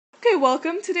Okay,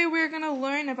 welcome. Today we're going to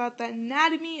learn about the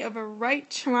anatomy of a right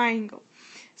triangle.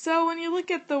 So when you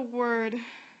look at the word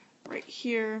right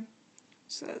here,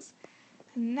 it says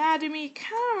anatomy,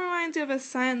 kind of reminds you of a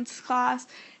science class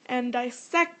and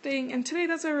dissecting, and today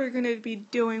that's what we're going to be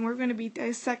doing. We're going to be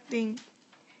dissecting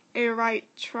a right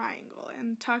triangle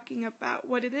and talking about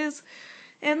what it is.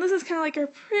 And this is kind of like a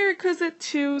prerequisite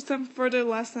to some further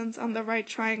lessons on the right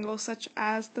triangle, such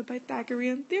as the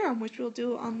Pythagorean theorem, which we'll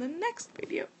do on the next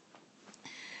video.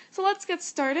 So let's get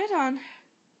started on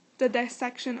the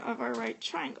dissection of our right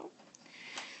triangle.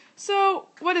 So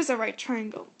what is a right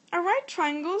triangle? A right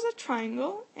triangle is a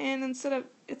triangle, and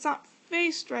it's not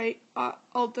faced right,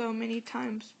 although many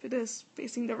times it is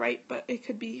facing the right, but it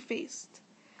could be faced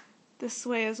this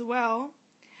way as well.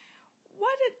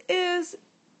 What it is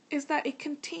that it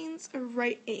contains a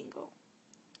right angle.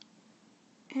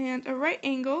 And a right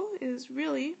angle is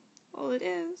really all it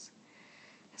is.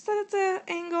 So it's an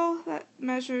angle that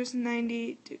measures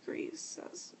 90 degrees,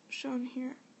 as shown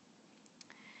here.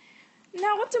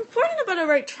 Now, what's important about a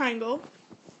right triangle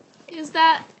is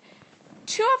that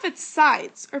two of its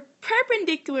sides are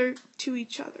perpendicular to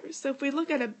each other. So if we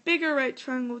look at a bigger right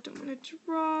triangle, which I'm going to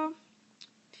draw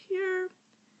here,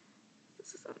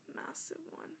 this is a massive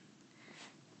one.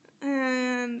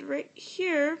 And right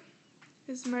here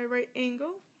is my right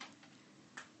angle.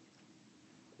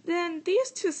 Then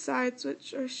these two sides,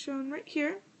 which are shown right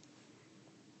here,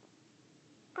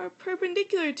 are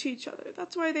perpendicular to each other.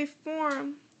 That's why they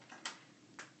form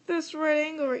this right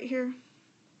angle right here.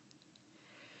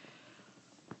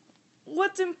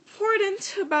 What's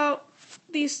important about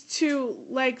these two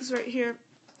legs right here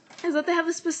is that they have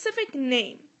a specific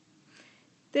name.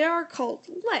 They are called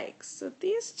legs. So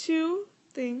these two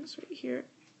things right here,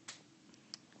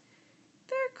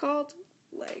 they're called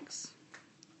legs.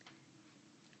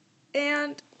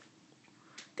 And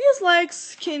these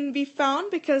legs can be found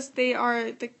because they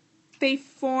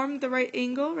form the right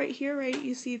angle right here, right?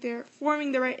 You see they're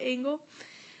forming the right angle.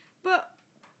 But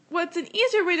what's an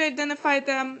easier way to identify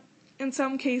them, in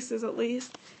some cases at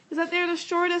least, is that they're the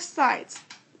shortest sides.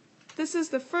 This is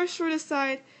the first shortest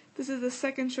side, this is the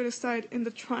second shortest side in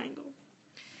the triangle.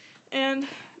 And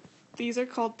these are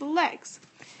called the legs.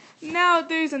 Now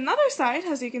there's another side,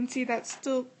 as you can see, that's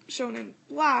still shown in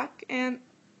black, and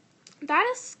that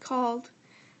is called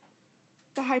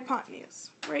the hypotenuse,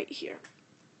 right here.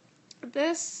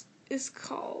 This is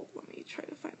called, let me try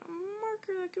to find a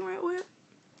marker that I can write with.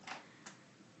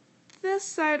 This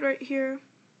side right here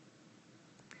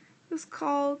is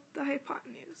called the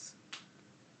hypotenuse.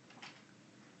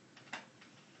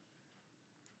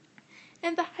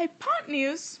 And the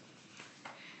hypotenuse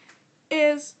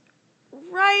is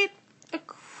right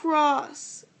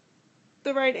across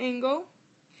the right angle.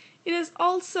 It is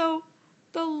also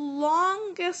the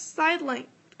longest side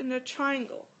length in the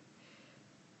triangle.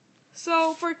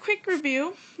 So for a quick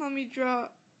review, let me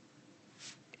draw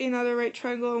another right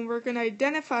triangle and we're going to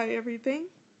identify everything.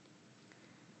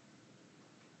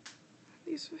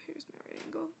 Here's my right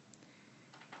angle.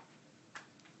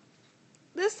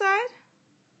 This side,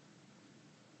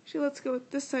 actually let's go with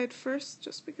this side first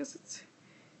just because it's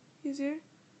easier.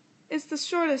 It's the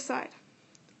shortest side.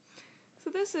 So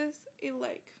this is a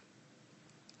leg.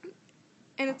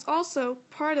 And it's also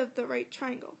part of the right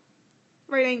triangle.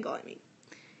 Right angle, I mean.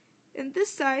 And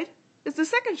this side is the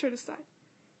second shortest side.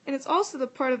 And it's also the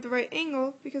part of the right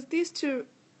angle because these two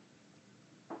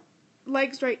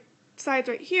sides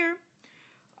right here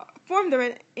form the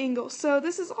right angle. So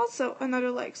this is also another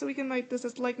leg. So we can write this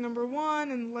as leg number 1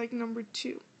 and leg number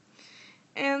 2.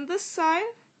 And this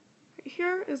side right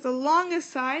here is the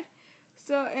longest side.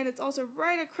 And it's also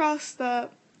right across the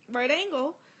right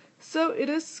angle. So it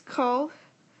is called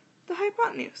the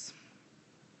hypotenuse.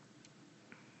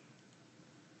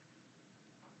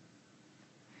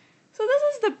 So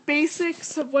this is the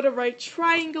basics of what a right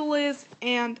triangle is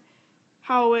and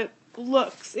how it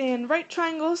looks. And right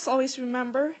triangles, always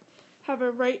remember, have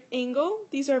a right angle.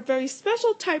 These are a very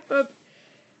special type of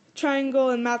triangle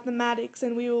in mathematics,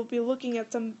 and we will be looking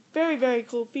at some very, very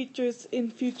cool features in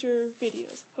future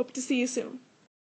videos. Hope to see you soon.